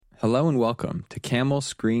Hello and welcome to Camel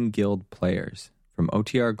Screen Guild Players from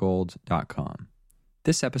OTRGold.com.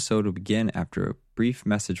 This episode will begin after a brief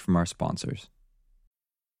message from our sponsors.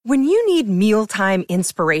 When you need mealtime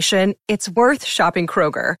inspiration, it's worth shopping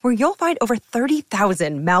Kroger, where you'll find over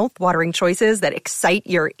 30,000 mouth-watering choices that excite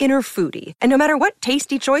your inner foodie. And no matter what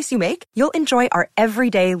tasty choice you make, you'll enjoy our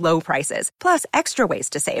everyday low prices, plus extra ways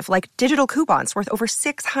to save, like digital coupons worth over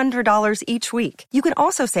 $600 each week. You can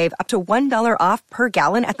also save up to $1 off per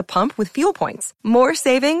gallon at the pump with fuel points. More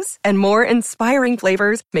savings and more inspiring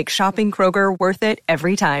flavors make shopping Kroger worth it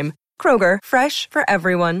every time. Kroger, fresh for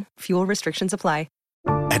everyone. Fuel restrictions apply.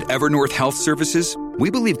 At Evernorth Health Services, we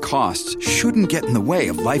believe costs shouldn't get in the way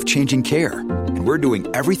of life-changing care, and we're doing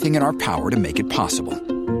everything in our power to make it possible.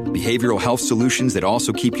 Behavioral health solutions that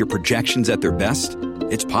also keep your projections at their best?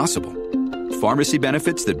 It's possible. Pharmacy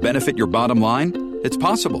benefits that benefit your bottom line? It's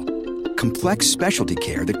possible. Complex specialty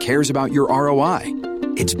care that cares about your ROI?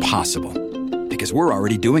 It's possible. Because we're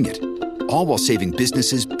already doing it. All while saving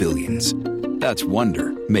businesses billions. That's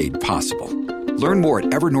Wonder made possible. Learn more at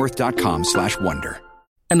evernorth.com/wonder.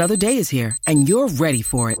 Another day is here, and you're ready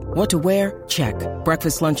for it. What to wear? Check.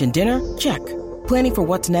 Breakfast, lunch, and dinner? Check. Planning for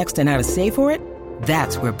what's next and how to save for it?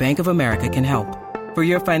 That's where Bank of America can help. For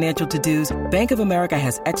your financial to-dos, Bank of America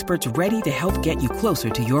has experts ready to help get you closer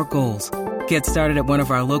to your goals. Get started at one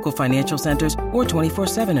of our local financial centers or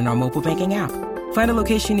 24/7 in our mobile banking app. Find a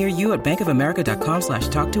location near you at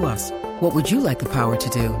bankofamerica.com/talktous. What would you like the power to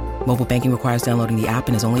do? Mobile banking requires downloading the app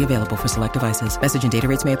and is only available for select devices. Message and data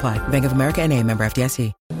rates may apply. Bank of America N.A., member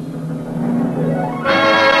FDIC.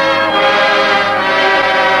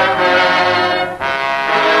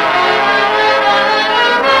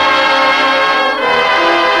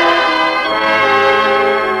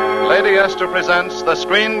 Lady Esther presents the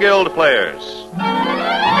Screen Guild Players.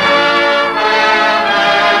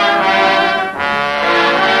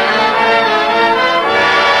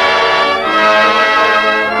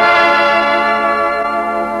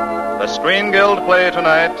 The Screen Guild play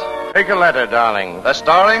tonight, Take a letter, darling. the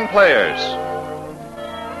starring players.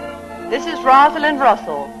 This is Rosalind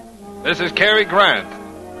Russell. This is Cary Grant.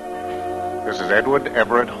 This is Edward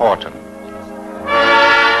Everett Horton.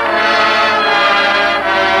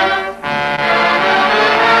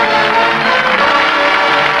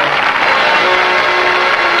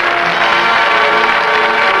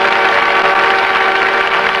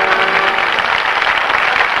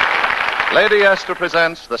 Lady Esther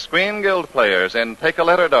presents the Screen Guild Players in Take a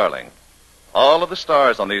Letter, Darling. All of the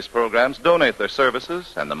stars on these programs donate their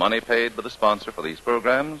services, and the money paid by the sponsor for these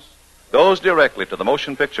programs goes directly to the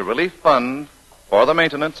Motion Picture Relief Fund for the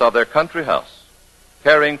maintenance of their country house,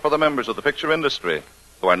 caring for the members of the picture industry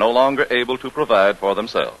who are no longer able to provide for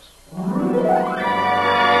themselves.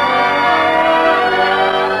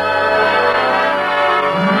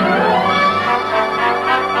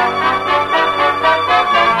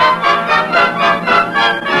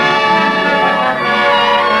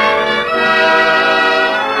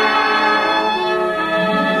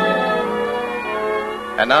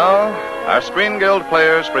 And now, our Screen Guild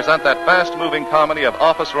Players present that fast-moving comedy of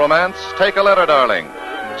office romance, Take a Letter, Darling,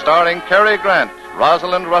 starring Cary Grant,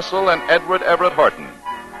 Rosalind Russell, and Edward Everett Horton.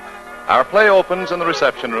 Our play opens in the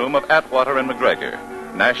reception room of Atwater and McGregor,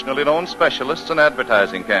 nationally known specialists in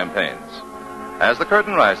advertising campaigns. As the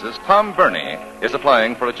curtain rises, Tom Burney is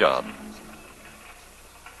applying for a job.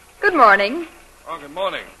 Good morning. Oh, good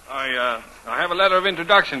morning. I have a letter of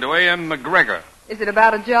introduction to A.M. McGregor. Is it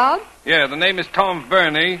about a job? Yeah, the name is Tom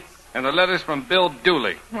Burney, and the letter's from Bill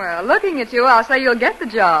Dooley. Well, looking at you, I'll say you'll get the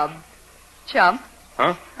job. Chump.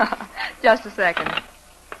 Huh? Just a second.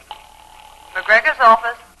 McGregor's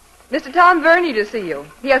office. Mr. Tom Verney to see you.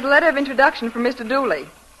 He has a letter of introduction from Mr. Dooley.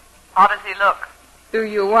 How does he look? Do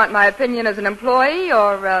you want my opinion as an employee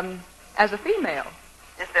or as a female?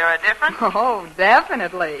 Is there a difference? Oh,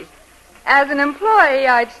 definitely. As an employee,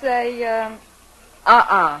 I'd say,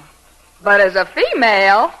 But as a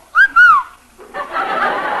female...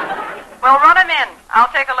 Well, run him in. I'll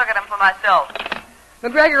take a look at him for myself.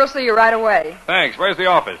 McGregor will see you right away. Thanks. Where's the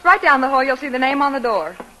office? Right down the hall, you'll see the name on the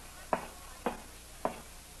door.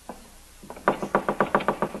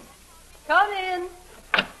 Come in.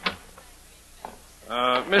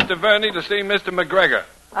 Mr. Verney to see Mr. McGregor.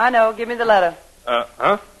 I know. Give me the letter.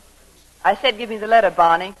 Huh? I said give me the letter,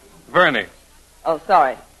 Barney. Verney. Oh,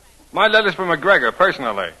 sorry. My letter's from McGregor,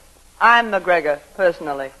 personally. I'm McGregor,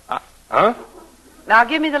 personally. Huh? Now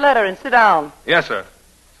give me the letter and sit down. Yes, sir.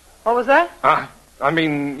 What was that?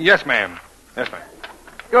 Yes, ma'am. Yes, ma'am.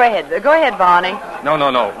 Go ahead, Barney. No.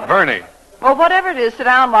 Verney. Well, whatever it is, sit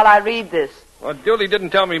down while I read this. Well, Dooley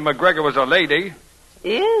didn't tell me McGregor was a lady.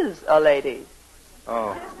 Is a lady.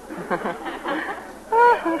 Oh.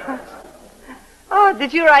 Oh,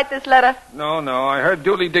 did you write this letter? No. I heard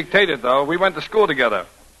Dooley dictate it, though. We went to school together.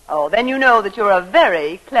 Oh, then you know that you're a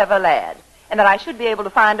very clever lad, and that I should be able to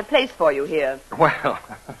find a place for you here. Well,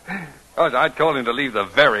 I told him to leave the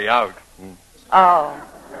very out. Oh.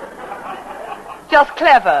 Just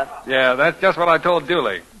clever. Yeah, that's just what I told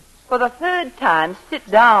Dooley. For the third time, sit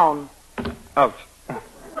down. Ouch.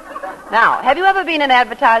 Now, have you ever been in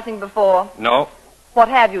advertising before? No. What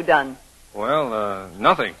have you done? Well,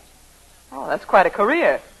 nothing. Oh, that's quite a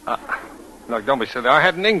career. Look, don't be silly. I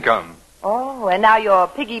had an income. Oh, and now your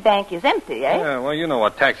piggy bank is empty, eh? Yeah, well, you know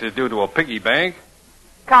what taxes do to a piggy bank.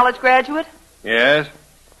 College graduate? Yes.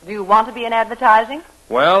 Do you want to be in advertising?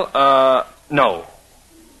 Well, no.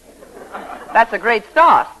 That's a great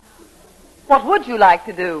start. What would you like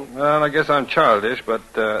to do? Well, I guess I'm childish, but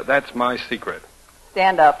that's my secret.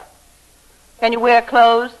 Stand up. Can you wear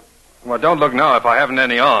clothes? Well, don't look now if I haven't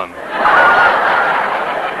any on.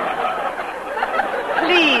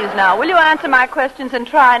 Please, now, will you answer my questions and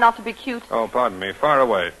try not to be cute? Oh, pardon me. Far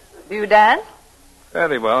away. Do you dance?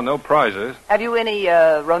 Fairly well. No prizes. Have you any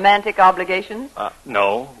romantic obligations?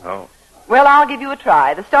 No. Well, I'll give you a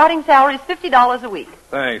try. The starting salary is $50 a week.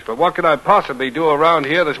 Thanks, but what could I possibly do around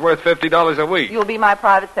here that's worth $50 a week? You'll be my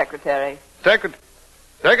private secretary.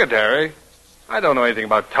 Secretary? I don't know anything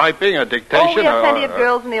about typing or dictation. Oh, we have plenty of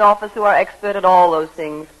girls in the office who are expert at all those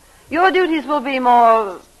things. Your duties will be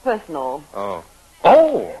more personal. Oh.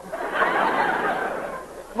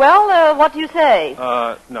 Well, what do you say?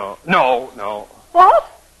 No. What?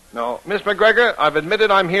 No. Miss McGregor, I've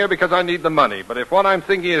admitted I'm here because I need the money. But if what I'm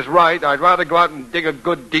thinking is right, I'd rather go out and dig a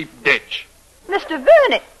good deep ditch. Mr.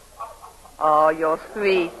 Vernon. Oh, you're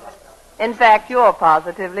sweet. In fact, you're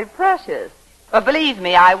positively precious. But believe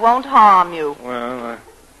me, I won't harm you. Well,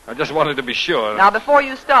 I just wanted to be sure. Now, before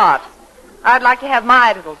you start, I'd like to have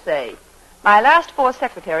my little say. My last 4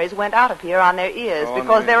 secretaries went out of here on their ears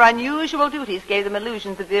because their unusual duties gave them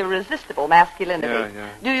illusions of irresistible masculinity. Yeah.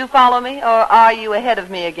 Do you follow me, or are you ahead of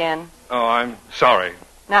me again? Oh, I'm sorry.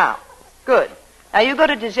 Now, good. Now, you go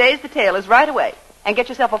to DeJay's the tailor's right away and get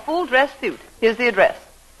yourself a full-dress suit. Here's the address.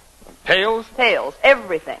 Tails? Tails,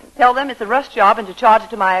 everything. Tell them it's a rush job and to charge it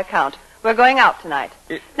to my account. We're going out tonight.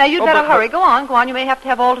 Now, you'd better hurry. Go on. You may have to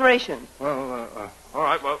have alterations. Well, all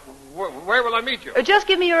right. Well, where will I meet you? Just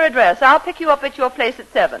give me your address. I'll pick you up at your place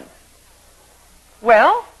at 7.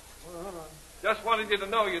 Well? Just wanted you to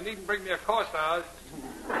know you needn't bring me a corsage.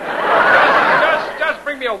 just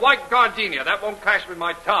bring me a white gardenia. That won't clash with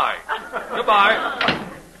my tie. Goodbye.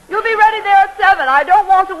 You'll be ready there at 7. I don't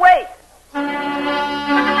want to wait.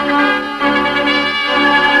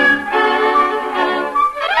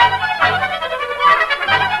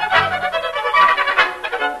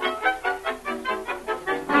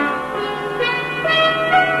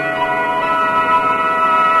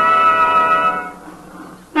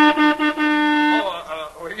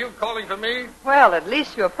 Well, at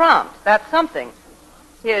least you're prompt. That's something.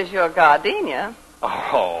 Here's your gardenia.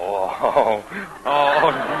 Oh,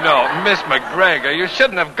 no. Miss McGregor, you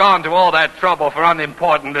shouldn't have gone to all that trouble for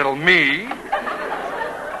unimportant little me.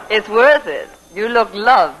 It's worth it. You look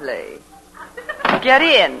lovely. Get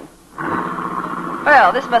in.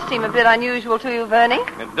 Well, this must seem a bit unusual to you, Vernie.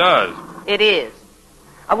 It does. It is.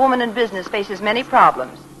 A woman in business faces many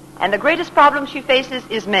problems, and the greatest problem she faces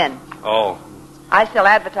is men. Oh. I sell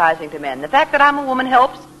advertising to men. The fact that I'm a woman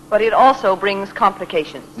helps, but it also brings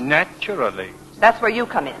complications. Naturally. That's where you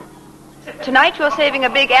come in. Tonight you're saving a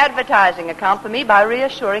big advertising account for me by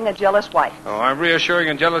reassuring a jealous wife. Oh, I'm reassuring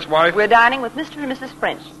a jealous wife? We're dining with Mr. and Mrs.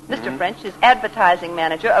 French. Mr. French is advertising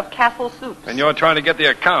manager of Castle Soups. And you're trying to get the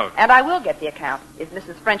account. And I will get the account if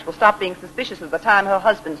Mrs. French will stop being suspicious of the time her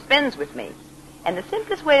husband spends with me. And the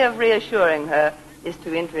simplest way of reassuring her is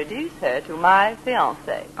to introduce her to my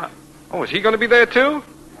fiancé. Oh, is he going to be there, too?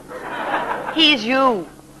 He's you.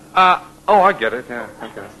 I get it. Yeah,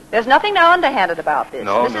 okay. There's nothing now underhanded about this.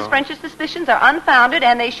 No, Mrs. French's suspicions are unfounded,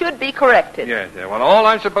 and they should be corrected. Yeah. Well, all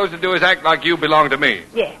I'm supposed to do is act like you belong to me.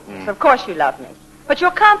 Yes, of course you love me. But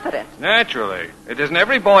you're confident. Naturally. It isn't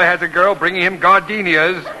every boy has a girl bringing him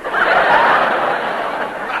gardenias.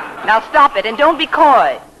 Now stop it, and don't be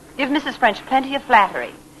coy. Give Mrs. French plenty of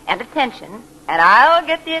flattery and attention, and I'll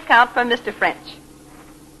get the account from Mr. French.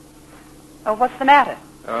 Oh, what's the matter?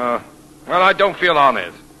 Well, I don't feel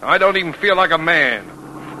honest. I don't even feel like a man.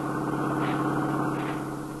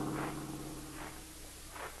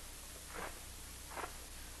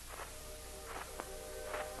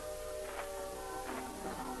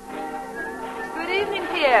 Good evening,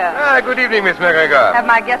 Pierre. Good evening, Miss McGregor. Have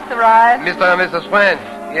my guests arrived? Mr. and Mrs. French.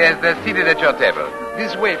 Yes, they're seated at your table.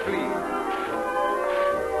 This way, please.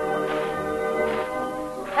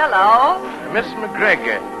 Hello. Miss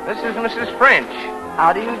McGregor, this is Mrs. French.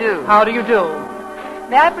 How do you do? How do you do?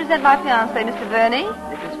 May I present my fiancé, Mr. Verney,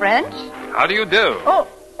 Mrs. French? How do you do? Oh,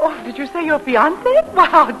 did you say your fiancé?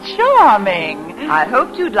 Wow, charming. I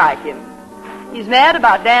hoped you'd like him. He's mad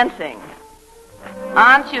about dancing.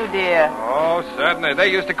 Aren't you, dear? Oh, certainly.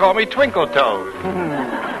 They used to call me Twinkle Toes.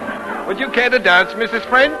 Would you care to dance, Mrs.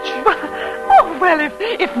 French? Oh, well,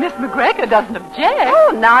 if Miss McGregor doesn't object.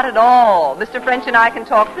 Oh, not at all. Mr. French and I can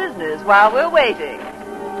talk business while we're waiting.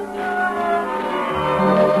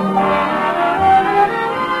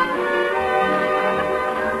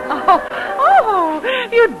 Oh,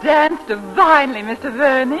 you dance divinely, Mr.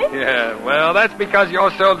 Verney. Yeah, well, that's because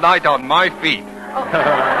you're so light on my feet.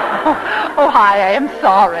 I am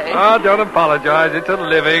sorry. Oh, don't apologize. It's a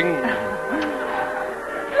living.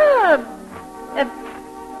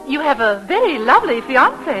 You have a very lovely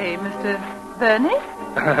fiancé, Mr. Verney.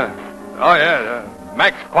 Oh, yeah.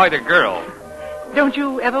 Mac's quite a girl. Don't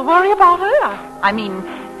you ever worry about her? I mean,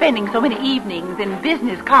 spending so many evenings in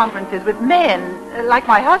business conferences with men like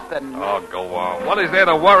my husband. Oh, go on. What is there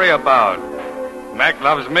to worry about? Mac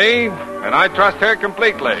loves me, and I trust her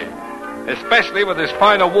completely. Especially with as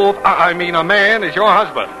fine a wolf, a man, as your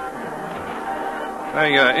husband.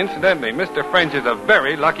 Hey, incidentally, Mr. French is a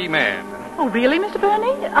very lucky man. Oh, really, Mr.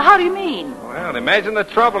 Verney? How do you mean? Well, imagine the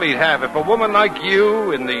trouble he'd have if a woman like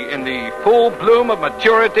you, in the full bloom of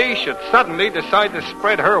maturity, should suddenly decide to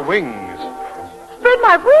spread her wings. Spread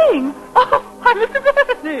my wings? Oh, why, Mr.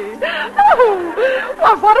 Verney. Oh,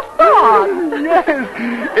 well, what a thought. Yes,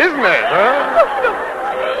 isn't it,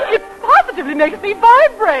 huh? It positively makes me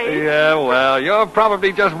vibrate. Yeah, well, you're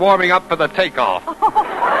probably just warming up for the takeoff.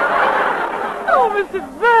 Oh, Mr.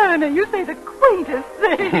 Verney, you say the quaintest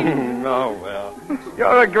thing. Oh, well.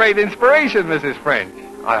 You're a great inspiration, Mrs. French.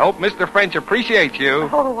 I hope Mr. French appreciates you.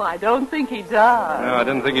 Oh, I don't think he does. No, I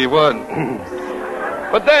didn't think he would.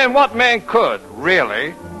 But then, what man could,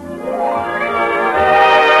 really?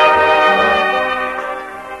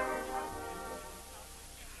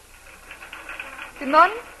 Good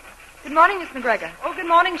morning. Good morning, Miss McGregor. Oh, good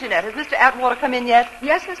morning, Jeanette. Has Mr. Atwater come in yet?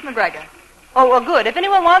 Yes, Miss McGregor. Oh, well, good. If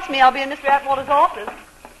anyone wants me, I'll be in Mr. Atwater's office.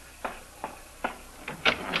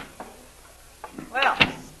 Well,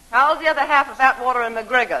 how's the other half of Atwater and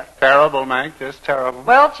McGregor? Terrible, Mac, just terrible.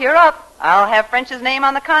 Well, cheer up. I'll have French's name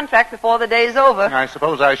on the contract before the day's over. I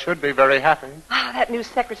suppose I should be very happy. That new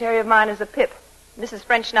secretary of mine is a pip. Mrs.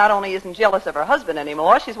 French not only isn't jealous of her husband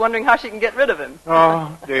anymore, she's wondering how she can get rid of him.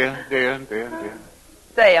 Oh, dear.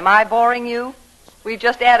 Say, am I boring you? We've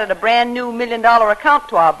just added a brand new $1 million account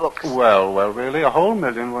to our books. Well, really, a whole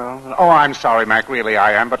million, well. Oh, I'm sorry, Mac, really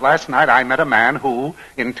I am. But last night I met a man who,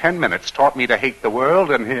 in 10 minutes, taught me to hate the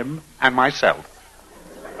world and him and myself.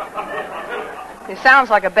 He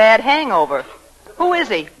sounds like a bad hangover. Who is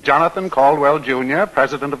he? Jonathan Caldwell, Jr.,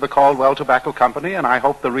 president of the Caldwell Tobacco Company, and I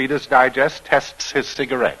hope the Reader's Digest tests his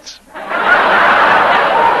cigarettes.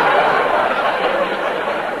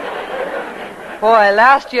 Boy,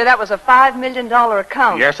 last year that was a $5 million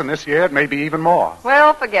account. Yes, and this year it may be even more.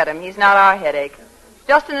 Well, forget him. He's not our headache.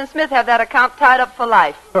 Justin and Smith have that account tied up for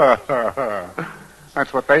life.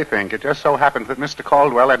 That's what they think. It just so happens that Mr.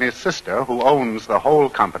 Caldwell and his sister, who owns the whole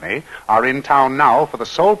company, are in town now for the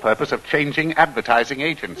sole purpose of changing advertising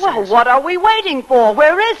agencies. Well, what are we waiting for?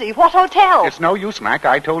 Where is he? What hotel? It's no use, Mac.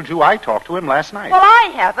 I told you I talked to him last night. Well, I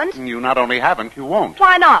haven't. You not only haven't, you won't.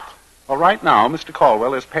 Why not? Well, right now, Mr.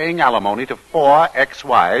 Caldwell is paying alimony to 4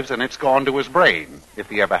 ex-wives, and it's gone to his brain, if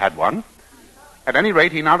he ever had one. At any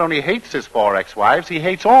rate, he not only hates his 4 ex-wives, he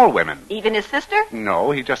hates all women. Even his sister?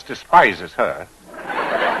 No, he just despises her.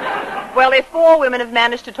 Well, if 4 women have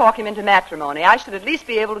managed to talk him into matrimony, I should at least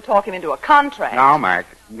be able to talk him into a contract. Now, Mac,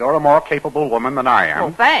 you're a more capable woman than I am.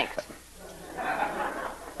 Oh, thanks.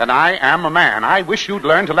 And I am a man. I wish you'd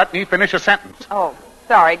learn to let me finish a sentence. Oh,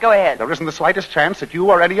 sorry. Go ahead. There isn't the slightest chance that you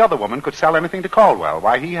or any other woman could sell anything to Caldwell.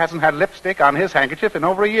 Why, he hasn't had lipstick on his handkerchief in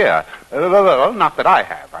over a year. Not that I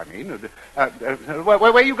have, I mean.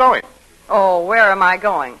 Where are you going? Oh, where am I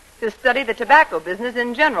going? To study the tobacco business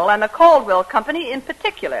in general and the Caldwell Company in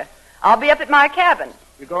particular. I'll be up at my cabin.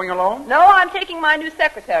 You going alone? No, I'm taking my new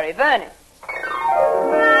secretary, Vernie.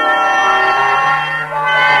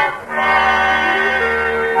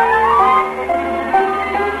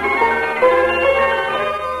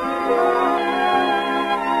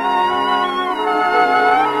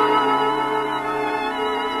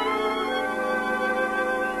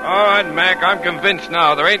 All right, Mac, I'm convinced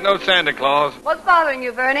now. There ain't no Santa Claus. What's bothering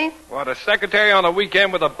you, Vernie? What, a secretary on a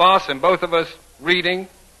weekend with a boss and both of us reading?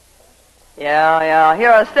 Yeah. Here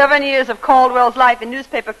are 7 years of Caldwell's life in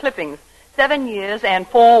newspaper clippings. 7 years and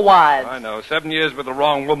 4 wives. I know. 7 years with the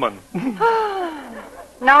wrong woman.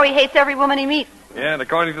 Now he hates every woman he meets. Yeah, and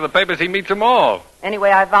according to the papers, he meets them all. Anyway,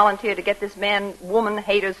 I volunteered to get this man-woman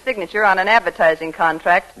hater's signature on an advertising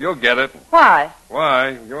contract. You'll get it. Why?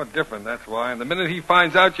 Why? You're different, that's why. And the minute he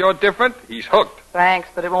finds out you're different, he's hooked. Thanks,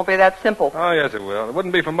 but it won't be that simple. Oh, yes, it will. It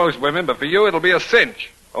wouldn't be for most women, but for you, it'll be a cinch.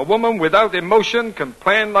 A woman without emotion can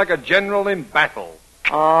plan like a general in battle.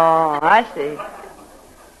 Oh, I see.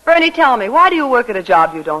 Bernie, tell me, why do you work at a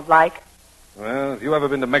job you don't like? Well, have you ever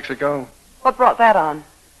been to Mexico? What brought that on?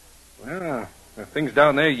 Well, there are things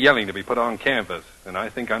down there yelling to be put on canvas, and I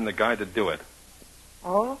think I'm the guy to do it.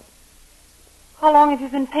 Oh? How long have you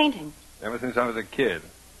been painting? Ever since I was a kid.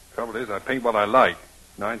 Trouble is, I paint what I like.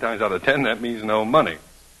 9 times out of 10, that means no money.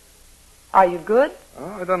 Are you good?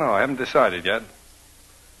 Oh, I don't know. I haven't decided yet.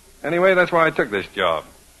 Anyway, that's why I took this job.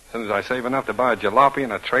 As soon as I save enough to buy a jalopy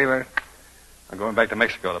and a trailer, I'm going back to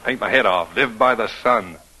Mexico to paint my head off, live by the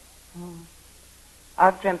sun.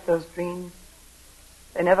 I've dreamt those dreams.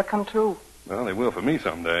 They never come true. Well, they will for me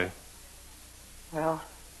someday. Well,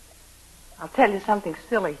 I'll tell you something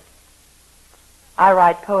silly. I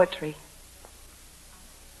write poetry.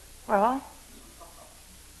 Well,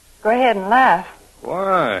 go ahead and laugh.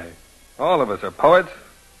 Why? All of us are poets.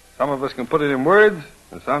 Some of us can put it in words,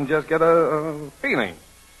 and some just get a feeling.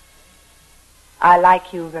 I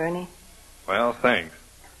like you, Vernie. Well, thanks.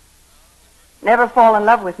 Never fall in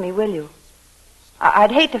love with me, will you?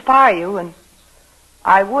 I'd hate to fire you, and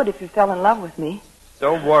I would if you fell in love with me.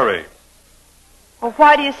 Don't worry. Well,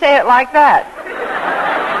 why do you say it like that?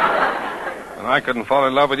 And I couldn't fall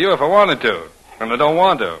in love with you if I wanted to, and I don't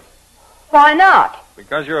want to. Why not?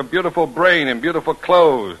 Because you're a beautiful brain in beautiful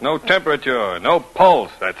clothes, no temperature, no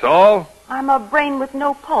pulse, that's all. I'm a brain with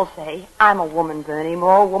no pulse, eh? I'm a woman, Vernie,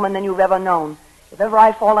 more woman than you've ever known. If ever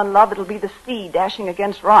I fall in love, it'll be the sea dashing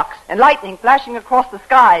against rocks, and lightning flashing across the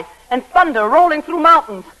sky, and thunder rolling through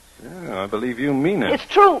mountains. Yeah, I believe you mean it. It's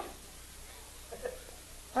true.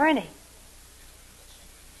 Vernie,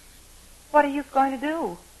 what are you going to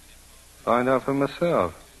do? Find out for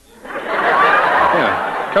myself.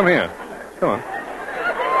 Yeah, come here. Come on.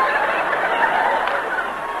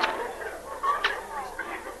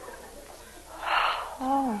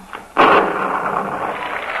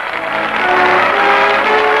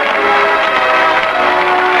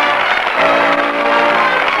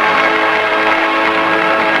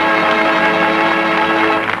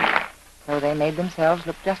 Made themselves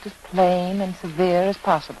look just as plain and severe as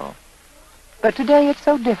possible. But today it's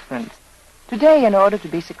so different. Today, in order to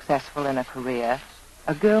be successful in a career,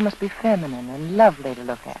 a girl must be feminine and lovely to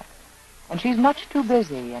look at. And she's much too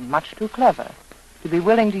busy and much too clever to be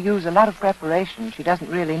willing to use a lot of preparation she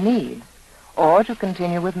doesn't really need, or to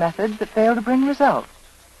continue with methods that fail to bring results.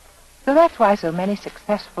 So that's why so many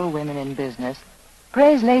successful women in business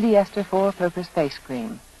praise Lady Esther Four-Purpose Face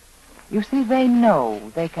Cream. You see, they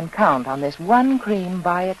know they can count on this one cream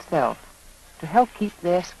by itself to help keep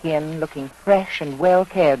their skin looking fresh and well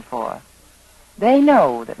cared for. They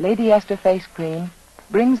know that Lady Esther Face Cream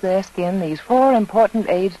brings their skin these 4 important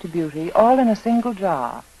aids to beauty all in a single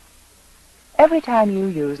jar. Every time you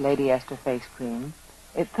use Lady Esther Face Cream,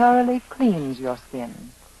 it thoroughly cleans your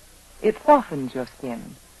skin. It softens your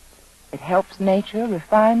skin. It helps nature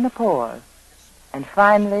refine the pores. And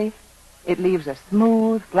finally, it leaves a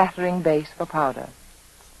smooth, flattering base for powder.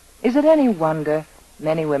 Is it any wonder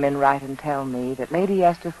many women write and tell me that Lady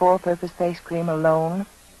Esther Four-Purpose Face Cream alone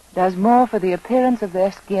does more for the appearance of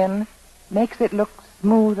their skin, makes it look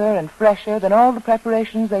smoother and fresher than all the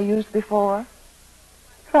preparations they used before?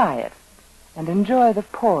 Try it, and enjoy the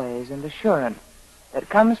poise and assurance that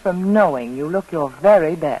comes from knowing you look your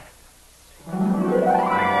very best.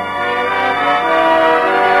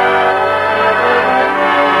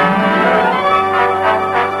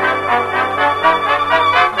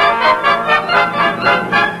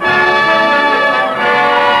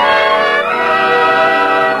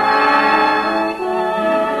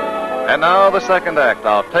 And now the second act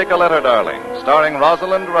of Take a Letter, Darling, starring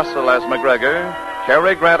Rosalind Russell as McGregor,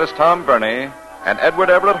 Cary Grant as Tom Burney, and Edward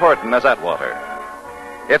Everett Horton as Atwater.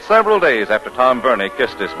 It's several days after Tom Burney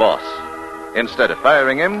kissed his boss. Instead of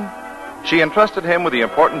firing him, she entrusted him with the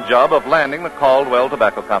important job of landing the Caldwell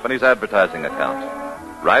Tobacco Company's advertising account.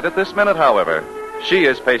 Right at this minute, however, she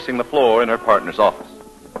is pacing the floor in her partner's office.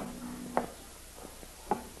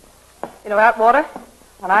 You know, Atwater,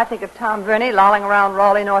 when I think of Tom Burney lolling around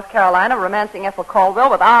Raleigh, North Carolina, romancing Ethel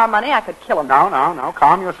Caldwell with our money, I could kill him. No.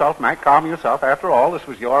 Calm yourself, Mac. Calm yourself. After all, this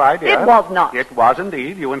was your idea. It was not. It was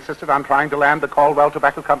indeed. You insisted on trying to land the Caldwell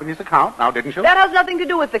Tobacco Company's account, now didn't you? That has nothing to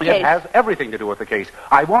do with the case. It has everything to do with the case.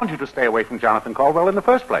 I warned you to stay away from Jonathan Caldwell in the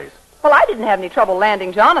first place. Well, I didn't have any trouble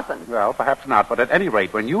landing Jonathan. Well, perhaps not, but at any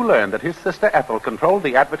rate, when you learned that his sister Ethel controlled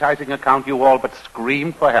the advertising account, you all but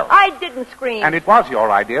screamed for help. I didn't scream. And it was your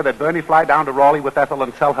idea that Bernie fly down to Raleigh with Ethel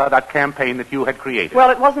and sell her that campaign that you had created. Well,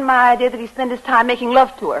 it wasn't my idea that he spend his time making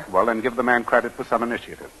love to her. Well, then give the man credit for some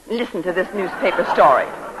initiative. Listen to this newspaper story.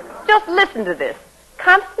 Just listen to this.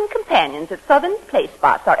 Constant companions at Southern Place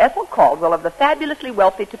Spots are Ethel Caldwell of the fabulously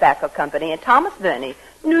wealthy tobacco company and Thomas Verney,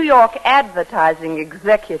 New York advertising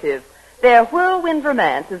executive. Their whirlwind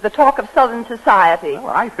romance is the talk of Southern society. Well,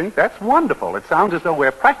 I think that's wonderful. It sounds as though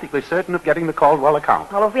we're practically certain of getting the Caldwell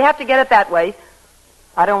account. Well, if we have to get it that way,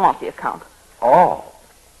 I don't want the account. Oh,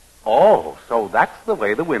 so that's the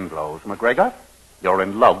way the wind blows, McGregor. You're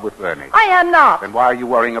in love with Verney. I am not. Then why are you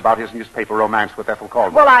worrying about his newspaper romance with Ethel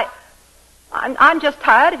Caldwell? Well, I'm just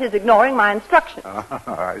tired of his ignoring my instructions.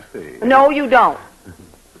 I see. No, you don't.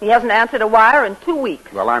 He hasn't answered a wire in 2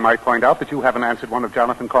 weeks. Well, I might point out that you haven't answered one of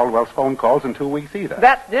Jonathan Caldwell's phone calls in 2 weeks either.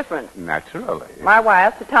 That's different. Naturally. My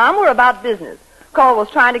wires to Tom were about business. Caldwell's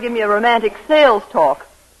trying to give me a romantic sales talk.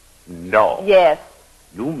 No. Yes.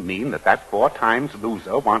 You mean that 4 times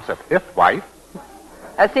loser wants a 5th wife?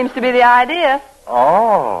 That seems to be the idea.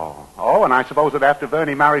 Oh, and I suppose that after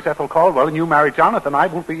Verney marries Ethel Caldwell and you marry Jonathan, I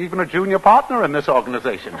won't be even a junior partner in this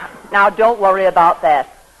organization. Now, don't worry about that.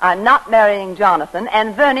 I'm not marrying Jonathan,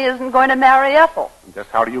 and Verney isn't going to marry Ethel. Just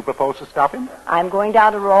how do you propose to stop him? I'm going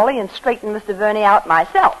down to Raleigh and straighten Mr. Verney out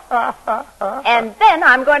myself. And then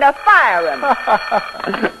I'm going to fire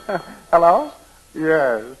him. Hello?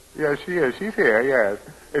 Yes, she is. She's here, yes.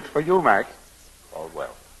 It's for you, Max.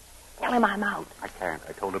 Caldwell. Tell him I'm out. I can't.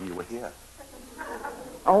 I told him you were here.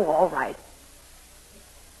 Oh, all right.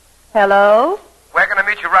 Hello? We're going to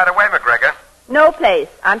meet you right away, McGregor. No place.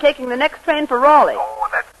 I'm taking the next train for Raleigh. Oh,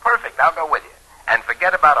 that's perfect. I'll go with you. And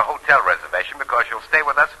forget about a hotel reservation because you'll stay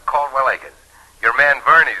with us at Caldwell Acres. Your man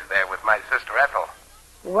Verney's there with my sister Ethel.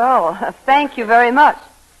 Well, thank you very much.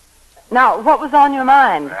 Now, what was on your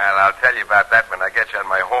mind? Well, I'll tell you about that when I get you on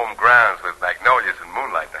my home grounds with magnolias and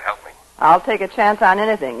moonlight to help me. I'll take a chance on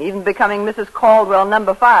anything, even becoming Mrs. Caldwell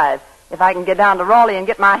number 5, if I can get down to Raleigh and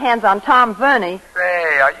get my hands on Tom Verney.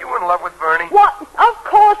 Say, are you in love with Verney? What? Of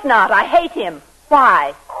course not. I hate him.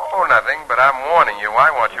 Why? Oh, nothing, but I'm warning you.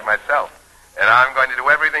 I want you myself. And I'm going to do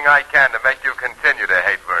everything I can to make you continue to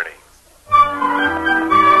hate Verney.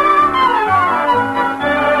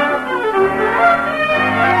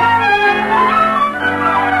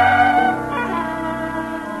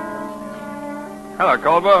 Hello,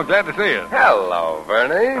 Caldwell. Glad to see you. Hello,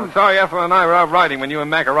 Verney. I'm sorry Ethel and I were out riding when you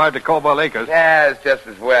and Mac arrived at Caldwell Acres. Yeah, it's just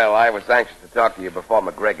as well. I was anxious to talk to you before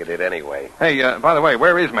McGregor did anyway. Hey, by the way,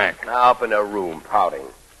 where is Mac? Now, up in her room, pouting.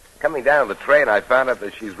 Coming down the train, I found out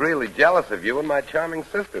that she's really jealous of you and my charming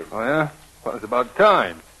sister. Oh, yeah? Well, it's about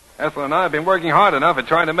time. Ethel and I have been working hard enough at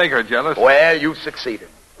trying to make her jealous. Well, you've succeeded.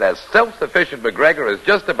 The self-sufficient McGregor is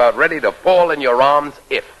just about ready to fall in your arms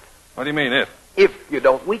if. What do you mean, if? If you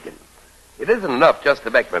don't weaken. It isn't enough just to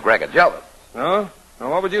make McGregor jealous. No? Well,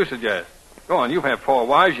 what would you suggest? Go on, you've had 4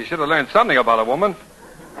 wives. You should have learned something about a woman.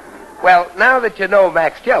 Well, now that you know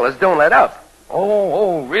Mac's jealous, don't let up.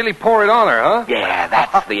 Oh, really pour it on her, huh? Yeah,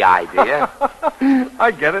 that's the idea.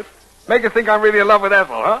 I get it. Make her think I'm really in love with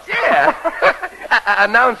Ethel, huh? Yeah.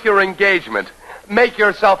 Announce your engagement. Make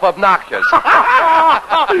yourself obnoxious.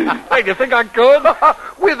 Hey, do you think I could?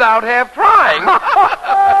 Without half trying.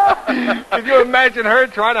 Can you imagine her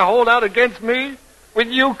trying to hold out against me? With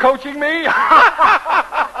you coaching me?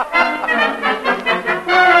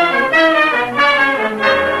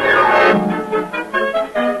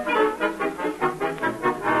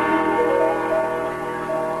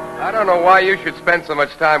 I don't know why you should spend so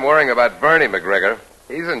much time worrying about Verney, McGregor.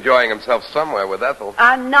 He's enjoying himself somewhere with Ethel.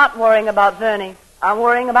 I'm not worrying about Verney. I'm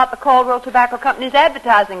worrying about the Caldwell Tobacco Company's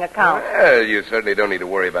advertising account. Well, you certainly don't need to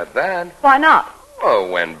worry about that. Why not?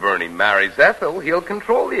 Oh, when Verney marries Ethel, he'll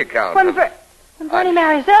control the account. When Verney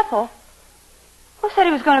marries Ethel? Who said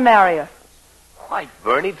he was going to marry her? Why,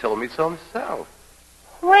 Verney told me so himself.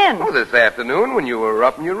 When? Oh, this afternoon when you were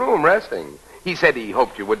up in your room resting. He said he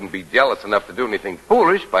hoped you wouldn't be jealous enough to do anything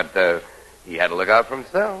foolish, but he had to look out for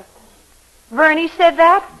himself. Verney said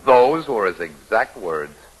that? Those were his exact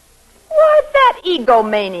words. Why, that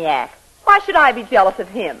egomaniac. Why should I be jealous of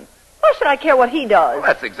him? Why should I care what he does? Well,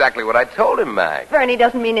 that's exactly what I told him, Mag. Verney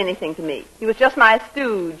doesn't mean anything to me. He was just my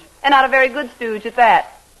stooge, and not a very good stooge at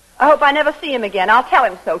that. I hope I never see him again. I'll tell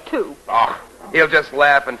him so, too. Oh, he'll just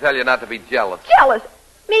laugh and tell you not to be jealous. Jealous?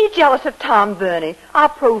 Me jealous of Tom Verney? I'll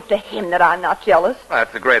prove to him that I'm not jealous.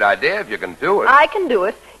 That's a great idea if you can do it. I can do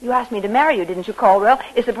it. You asked me to marry you, didn't you, Caldwell?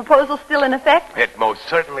 Is the proposal still in effect? It most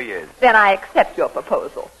certainly is. Then I accept your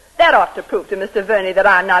proposal. That ought to prove to Mr. Verney that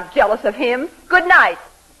I'm not jealous of him. Good night.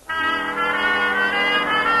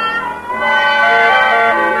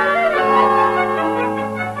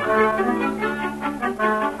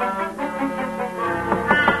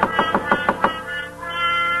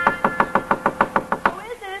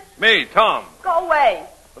 Me, Tom. Go away.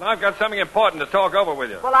 But I've got something important to talk over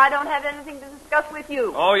with you. Well, I don't have anything to discuss with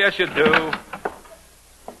you. Oh, yes, you do.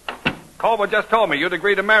 Caldwell just told me you'd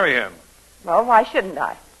agree to marry him. Well, why shouldn't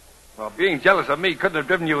I? Well, being jealous of me couldn't have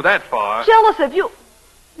driven you that far. Jealous of you?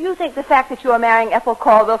 You think the fact that you are marrying Ethel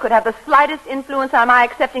Caldwell could have the slightest influence on my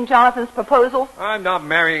accepting Jonathan's proposal? I'm not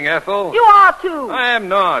marrying Ethel. You are, too. I am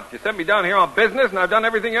not. You sent me down here on business, and I've done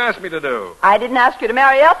everything you asked me to do. I didn't ask you to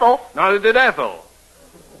marry Ethel. Neither did Ethel.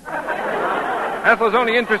 Ethel's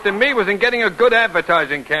only interest in me was in getting a good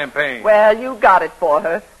advertising campaign. Well, you got it for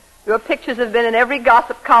her. Your pictures have been in every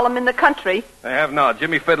gossip column in the country. They have not.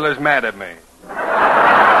 Jimmy Fiddler's mad at me.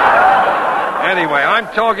 Anyway, I'm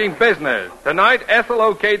talking business. Tonight, Ethel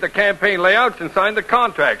okayed the campaign layouts and signed the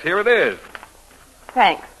contracts. Here it is.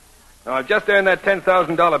 Thanks. Now, I've just earned that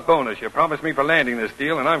 $10,000 bonus you promised me for landing this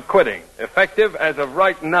deal, and I'm quitting. Effective as of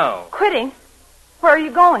right now. Quitting? Where are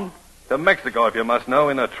you going? To Mexico, if you must know,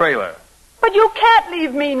 in a trailer. But you can't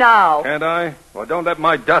leave me now. Can't I? Well, don't let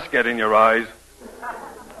my dust get in your eyes.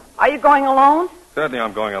 Are you going alone? Certainly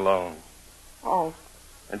I'm going alone. Oh.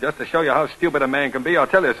 And just to show you how stupid a man can be, I'll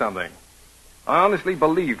tell you something. I honestly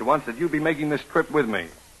believed once that you'd be making this trip with me.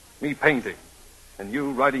 Me painting. And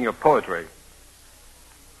you writing your poetry.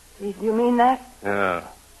 You mean that? Yeah.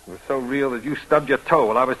 It was so real that you stubbed your toe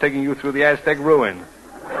while I was taking you through the Aztec ruins.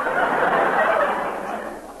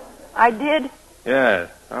 I did?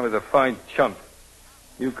 Yes. I was a fine chump.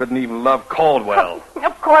 You couldn't even love Caldwell.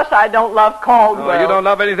 Of course I don't love Caldwell. Oh, you don't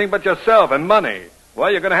love anything but yourself and money.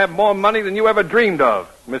 Well, you're going to have more money than you ever dreamed of,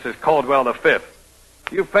 Mrs. Caldwell the Fifth.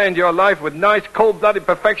 You planned your life with nice, cold-blooded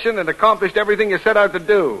perfection and accomplished everything you set out to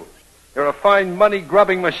do. You're a fine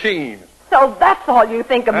money-grubbing machine. So that's all you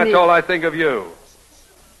think of me? That's all I think of you.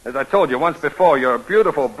 As I told you once before, you're a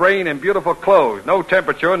beautiful brain in beautiful clothes. No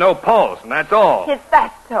temperature, no pulse, and that's all. Is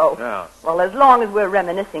that so? Yeah. Well, as long as we're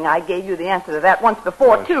reminiscing, I gave you the answer to that once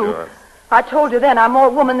before, too. Sure. I told you then I'm more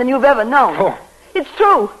woman than you've ever known. Oh. It's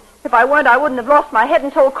true. If I weren't, I wouldn't have lost my head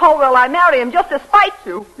and told Caldwell I'd marry him just to spite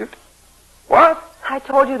you. What? I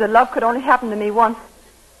told you that love could only happen to me once.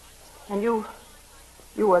 And you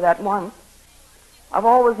were that one. I've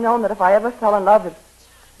always known that if I ever fell in love, it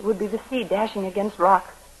would be the sea dashing against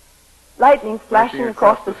rocks, lightning flashing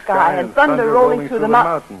across the sky, and thunder rolling through the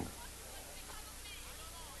mountains.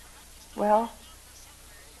 Well?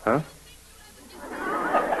 Huh?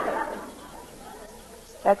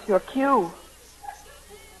 That's your cue.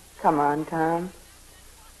 Come on, Tom.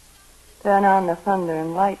 Turn on the thunder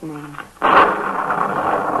and lightning.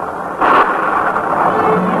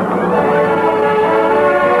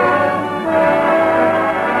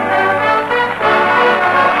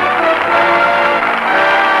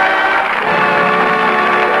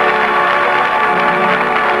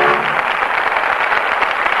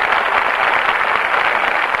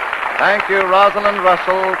 Thank you, Rosalind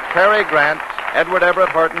Russell, Cary Grant, Edward Everett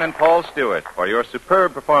Horton, and Paul Stewart for your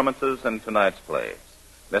superb performances in tonight's play.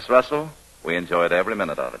 Miss Russell, we enjoyed every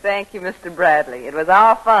minute of it. Thank you, Mr. Bradley. It was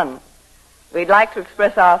our fun. We'd like to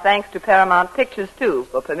express our thanks to Paramount Pictures, too,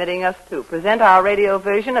 for permitting us to present our radio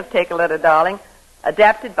version of Take a Letter, Darling,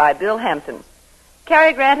 adapted by Bill Hampton.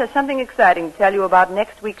 Cary Grant has something exciting to tell you about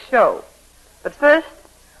next week's show. But first,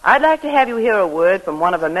 I'd like to have you hear a word from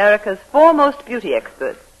one of America's foremost beauty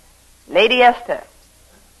experts, Lady Esther.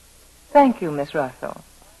 Thank you, Miss Russell.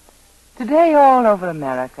 Today, all over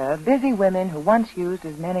America, busy women who once used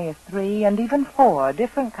as many as 3 and even 4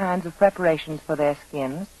 different kinds of preparations for their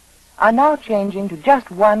skins are now changing to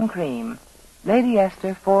just one cream, Lady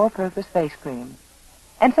Esther 4-Purpose Face Cream.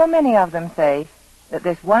 And so many of them say that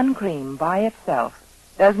this one cream by itself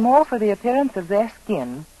does more for the appearance of their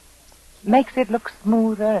skin, makes it look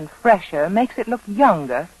smoother and fresher, makes it look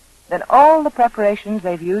younger than all the preparations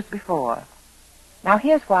they've used before. Now,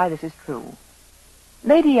 here's why this is true.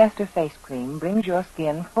 Lady Esther Face Cream brings your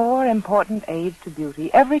skin 4 important aids to beauty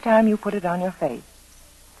every time you put it on your face.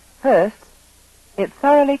 First, it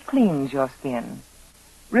thoroughly cleans your skin,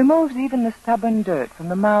 removes even the stubborn dirt from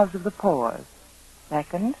the mouths of the pores.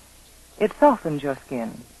 Second, it softens your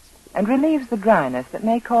skin and relieves the dryness that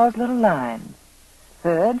may cause little lines.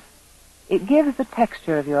 Third, it gives the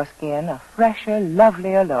texture of your skin a fresher,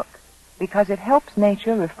 lovelier look because it helps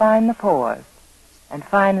nature refine the pores. And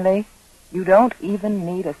finally, you don't even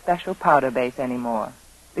need a special powder base anymore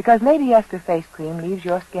because Lady Esther Face Cream leaves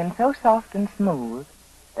your skin so soft and smooth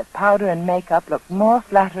that powder and makeup looked more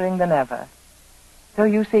flattering than ever. So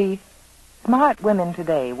you see, smart women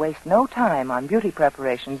today waste no time on beauty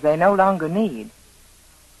preparations they no longer need.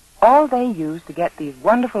 All they use to get these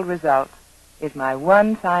wonderful results is my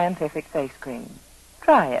one scientific face cream.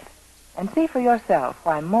 Try it and see for yourself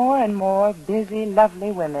why more and more busy,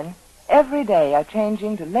 lovely women every day are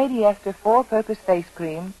changing to Lady Esther Four-Purpose Face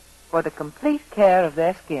Cream for the complete care of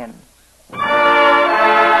their skin.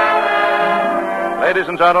 Ladies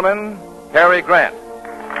and gentlemen, Cary Grant.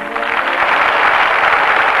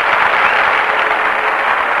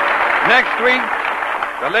 Next week,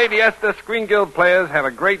 the Lady Esther Screen Guild players have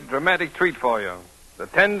a great dramatic treat for you. The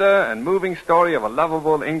tender and moving story of a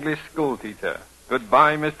lovable English school teacher.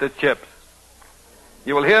 Goodbye, Mr. Chips.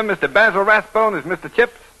 You will hear Mr. Basil Rathbone as Mr.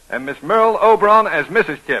 Chips and Miss Merle Oberon as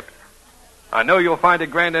Mrs. Chips. I know you'll find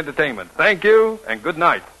it grand entertainment. Thank you, and good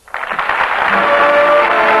night.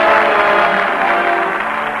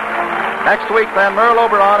 Next week, then, Merle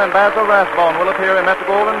Oberon and Basil Rathbone will appear in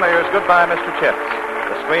Metro-Goldwyn-Mayer's Goodbye, Mr. Chips.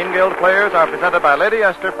 The Screen Guild players are presented by Lady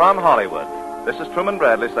Esther from Hollywood. This is Truman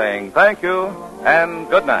Bradley saying thank you and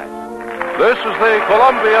good night. This is the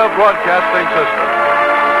Columbia Broadcasting System.